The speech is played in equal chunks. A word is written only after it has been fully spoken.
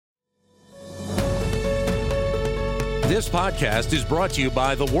This podcast is brought to you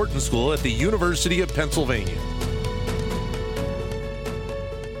by the Wharton School at the University of Pennsylvania.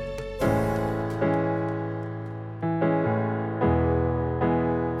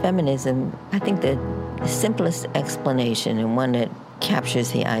 Feminism, I think the simplest explanation and one that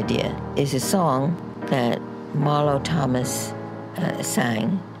captures the idea is a song that Marlo Thomas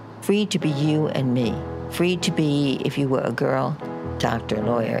sang, "Free to be you and me." Free to be, if you were a girl, doctor,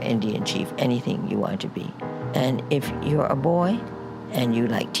 lawyer, Indian chief, anything you want to be. And if you're a boy and you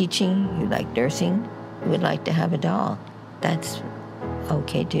like teaching, you like nursing, you would like to have a doll, that's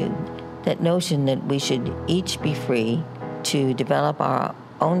okay too. That notion that we should each be free to develop our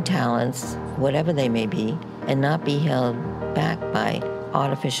own talents, whatever they may be, and not be held back by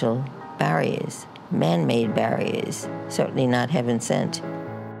artificial barriers, man-made barriers, certainly not heaven sent.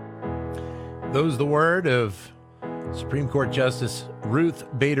 Those the word of Supreme Court Justice Ruth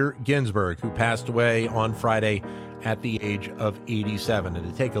Bader Ginsburg, who passed away on Friday at the age of 87. And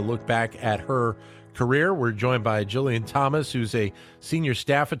to take a look back at her career, we're joined by Jillian Thomas, who's a senior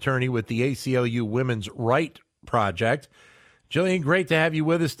staff attorney with the ACLU Women's Right Project. Jillian, great to have you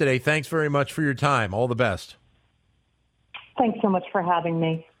with us today. Thanks very much for your time. All the best. Thanks so much for having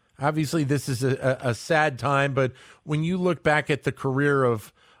me. Obviously, this is a sad time, but when you look back at the career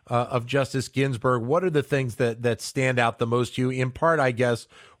of Justice Ginsburg, what are the things that stand out the most to you, in part, I guess,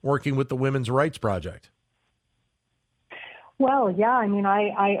 working with the Women's Rights Project? Well, yeah, I mean,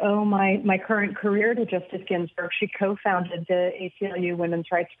 I owe my current career to Justice Ginsburg. She co-founded the ACLU Women's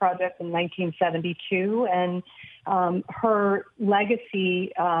Rights Project in 1972, and her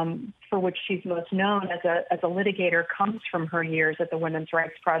legacy, for which she's most known as a litigator, comes from her years at the Women's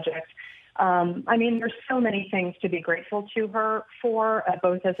Rights Project. I mean, there's so many things to be grateful to her for,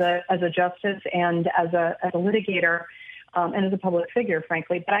 both as a justice and as a litigator, and as a public figure,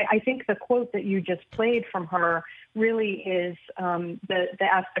 frankly. But I think the quote that you just played from her really is the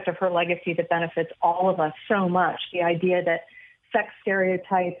aspect of her legacy that benefits all of us so much. The idea that sex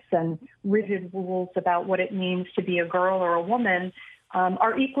stereotypes and rigid rules about what it means to be a girl or a woman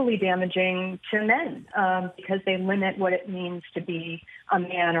are equally damaging to men because they limit what it means to be a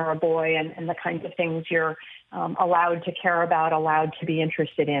man or a boy and the kinds of things you're allowed to care about, allowed to be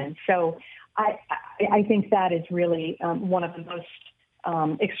interested in. So I think that is really one of the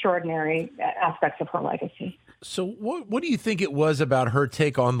most extraordinary aspects of her legacy. So what do you think it was about her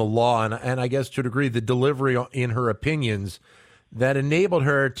take on the law and I guess to a degree the delivery in her opinions that enabled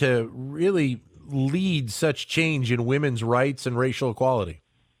her to really lead such change in women's rights and racial equality?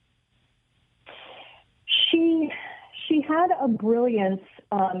 She had a brilliance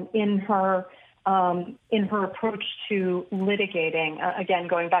in her approach to litigating. Again,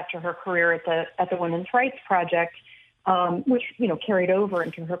 going back to her career at the Women's Rights Project, which carried over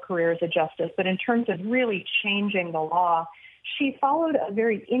into her career as a justice. But in terms of really changing the law, she followed a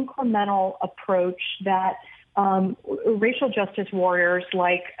very incremental approach that racial justice warriors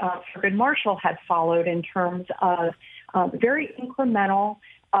like Thurgood Marshall had followed in terms of very incremental,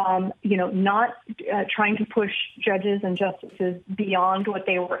 not trying to push judges and justices beyond what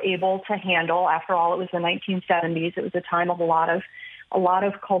they were able to handle. After all, it was the 1970s. It was a time of a lot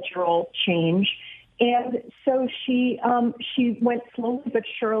of cultural change. And so she went slowly but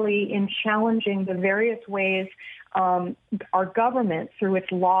surely in challenging the various ways our government, through its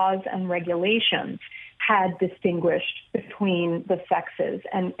laws and regulations, had distinguished between the sexes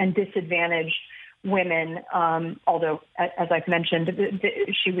and disadvantaged women, although, as I've mentioned,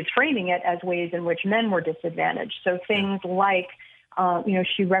 she was framing it as ways in which men were disadvantaged. So things like,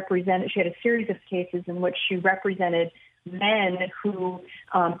 she had a series of cases in which she represented men who,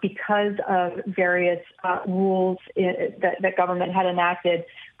 because of various rules that government had enacted,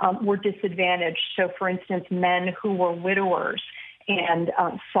 were disadvantaged. So, for instance, men who were widowers and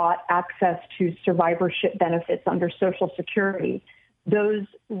sought access to survivorship benefits under Social Security. Those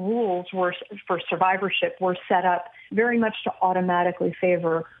rules for survivorship were set up very much to automatically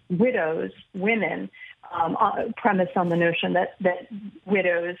favor widows, women, premised on the notion that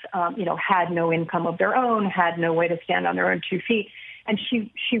widows, had no income of their own, had no way to stand on their own 2 feet. And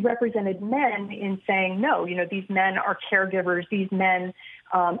she represented men in saying, no, these men are caregivers. These men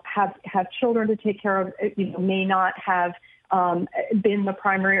have children to take care of, may not have been the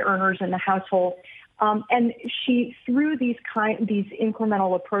primary earners in the household. And she, through these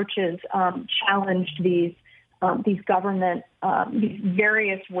incremental approaches, challenged these government, these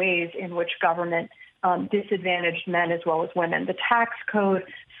various ways in which government disadvantaged men as well as women. The tax code,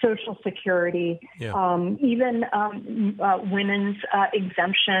 Social Security, even women's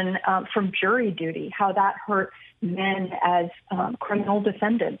exemption from jury duty, how that hurt men as criminal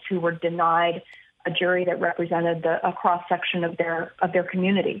defendants who were denied a jury that represented a cross section of their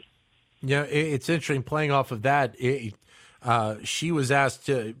community. Yeah, it's interesting. Playing off of that, she was asked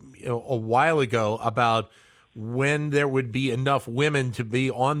a while ago about when there would be enough women to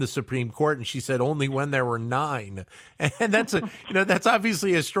be on the Supreme Court, and she said only when there were 9. And that's that's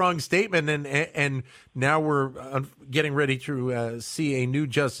obviously a strong statement. And now we're getting ready to see a new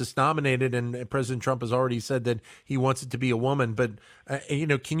justice nominated, and President Trump has already said that he wants it to be a woman. But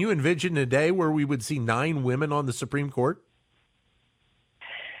can you envision a day where we would see 9 women on the Supreme Court?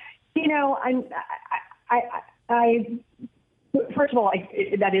 First of all,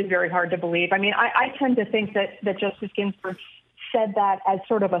 that is very hard to believe. I mean, I tend to think that Justice Ginsburg said that as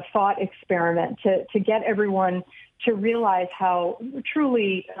sort of a thought experiment to get everyone to realize how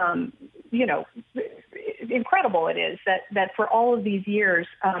truly, incredible it is that for all of these years,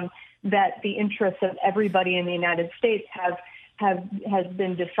 that the interests of everybody in the United States has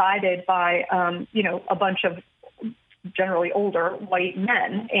been decided by, a bunch of generally older white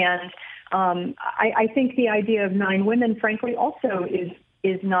men. And I think the idea of 9 women, frankly, also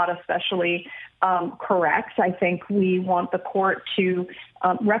is not especially correct. I think we want the court to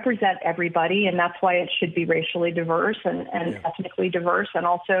represent everybody, and that's why it should be racially diverse and ethnically diverse, and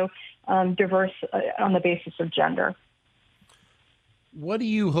also diverse on the basis of gender. What do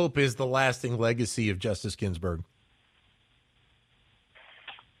you hope is the lasting legacy of Justice Ginsburg?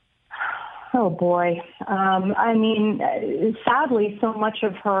 Oh, boy. Sadly, so much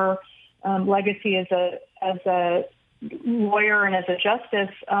of her legacy as a lawyer and as a justice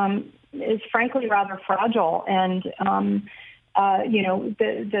is frankly rather fragile. And,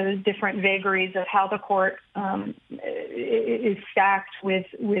 the different vagaries of how the court is stacked with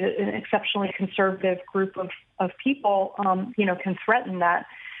an exceptionally conservative group of people, can threaten that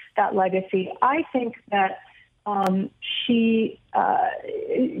legacy. I think that she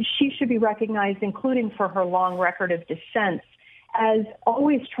should be recognized, including for her long record of dissent, as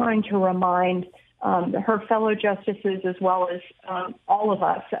always trying to remind her fellow justices, as well as all of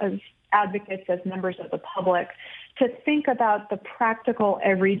us as advocates, as members of the public, to think about the practical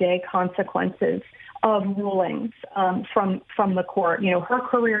everyday consequences of rulings from the court. Her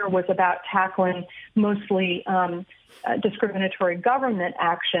career was about tackling mostly discriminatory government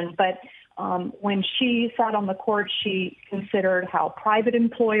action, but when she sat on the court, she considered how private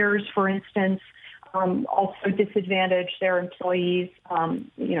employers, for instance, also disadvantage their employees,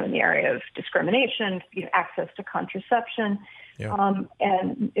 in the area of discrimination, access to contraception. Yeah.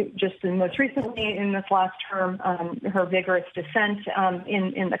 Most recently in this last term, her vigorous dissent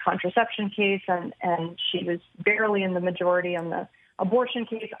in the contraception case, and she was barely in the majority on the abortion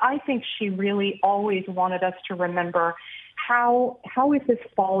case. I think she really always wanted us to remember how is this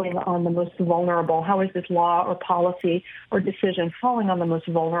falling on the most vulnerable? How is this law or policy or decision falling on the most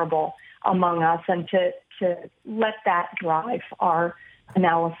vulnerable among us, and to let that drive our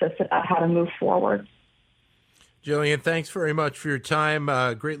analysis about how to move forward. Jillian, thanks very much for your time.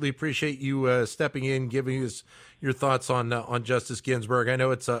 Greatly appreciate you stepping in, giving us your thoughts on Justice Ginsburg. I know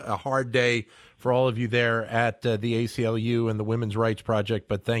it's a hard day for all of you there at the ACLU and the Women's Rights Project,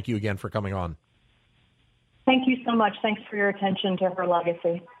 but thank you again for coming on. Thank you so much. Thanks for your attention to her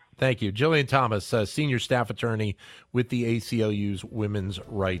legacy. Thank you. Jillian Thomas, Senior Staff Attorney with the ACLU's Women's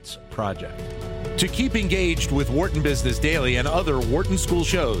Rights Project. To keep engaged with Wharton Business Daily and other Wharton School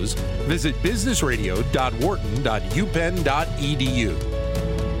shows, visit businessradio.wharton.upenn.edu.